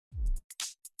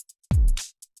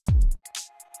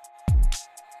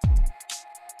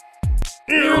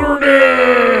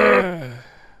Internet!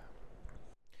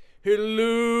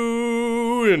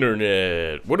 Hello,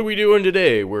 Internet. What are we doing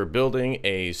today? We're building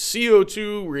a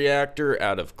CO2 reactor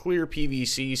out of clear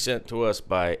PVC sent to us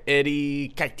by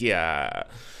Eddie Kaitia.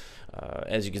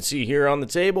 As you can see here on the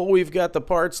table, we've got the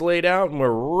parts laid out and we're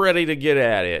ready to get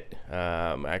at it.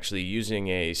 Actually using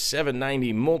a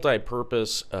 790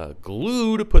 multi-purpose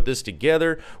glue to put this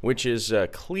together, which is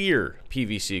clear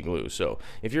PVC glue. So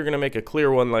if you're going to make a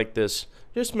clear one like this,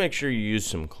 just make sure you use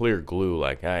some clear glue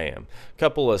like I am.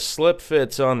 Couple of slip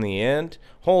fits on the end,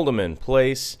 hold them in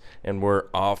place, and we're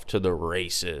off to the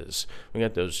races. We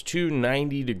got those two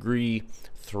 90-degree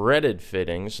threaded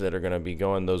fittings that are going to be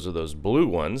going. Those are those blue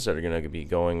ones that are going to be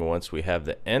going once we have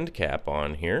the end cap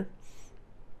on here.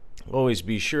 Always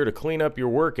be sure to clean up your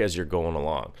work as you're going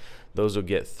along. Those will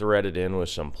get threaded in with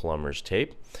some plumber's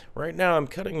tape. Right now I'm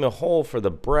cutting the hole for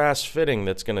the brass fitting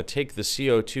that's going to take the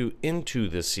CO2 into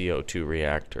the CO2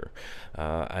 reactor.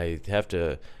 I have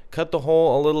to cut the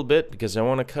hole a little bit because I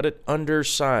want to cut it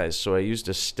undersized, so I used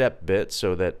a step bit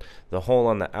so that the hole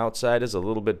on the outside is a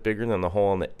little bit bigger than the hole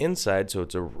on the inside, so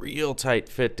it's a real tight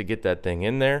fit to get that thing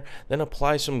in there. Then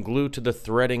apply some glue to the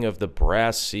threading of the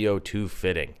brass CO2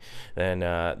 fitting. Then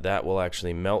that will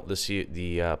actually melt the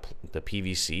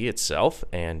PVC itself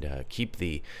and keep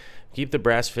the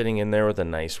brass fitting in there with a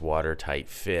nice watertight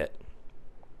fit.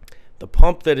 The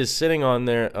pump that is sitting on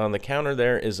there on the counter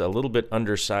there is a little bit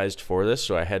undersized for this,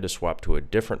 so I had to swap to a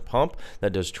different pump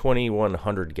that does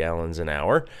 2,100 gallons an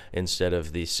hour instead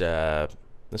of this.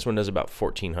 This one does about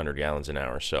 1,400 gallons an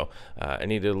hour, so I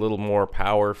needed a little more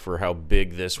power for how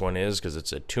big this one is because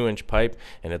it's a 2-inch pipe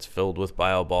and it's filled with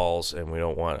bio balls, and we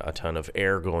don't want a ton of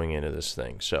air going into this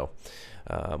thing. So,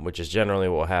 which is generally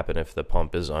what will happen if the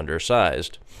pump is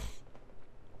undersized.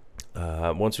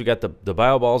 Once we got the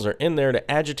bio balls are in there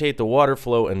to agitate the water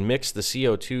flow and mix the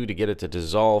CO2 to get it to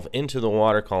dissolve into the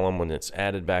water column. When it's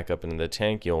added back up into the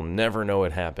tank, you'll never know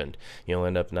it happened. You'll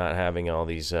end up not having all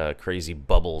these crazy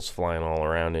bubbles flying all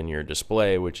around in your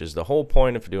display, which is the whole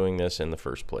point of doing this in the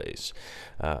first place.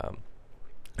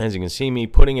 As you can see me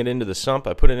putting it into the sump,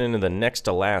 I put it into the next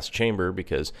to last chamber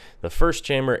because the first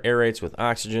chamber aerates with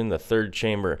oxygen, the third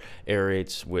chamber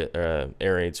aerates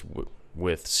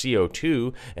with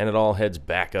CO2, and it all heads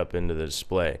back up into the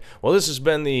display. Well, this has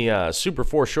been the super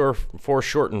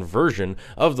foreshortened version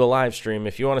of the live stream.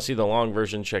 If you want to see the long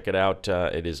version, check it out.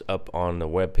 It is up on the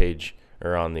web page,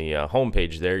 or on the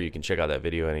homepage there. You can check out that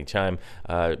video anytime.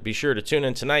 Be sure to tune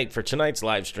in tonight for tonight's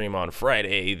live stream on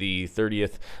Friday, the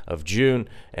 30th of June,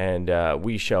 and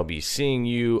we shall be seeing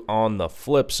you on the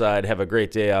flip side. Have a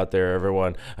great day out there,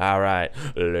 everyone. All right.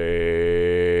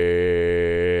 Later.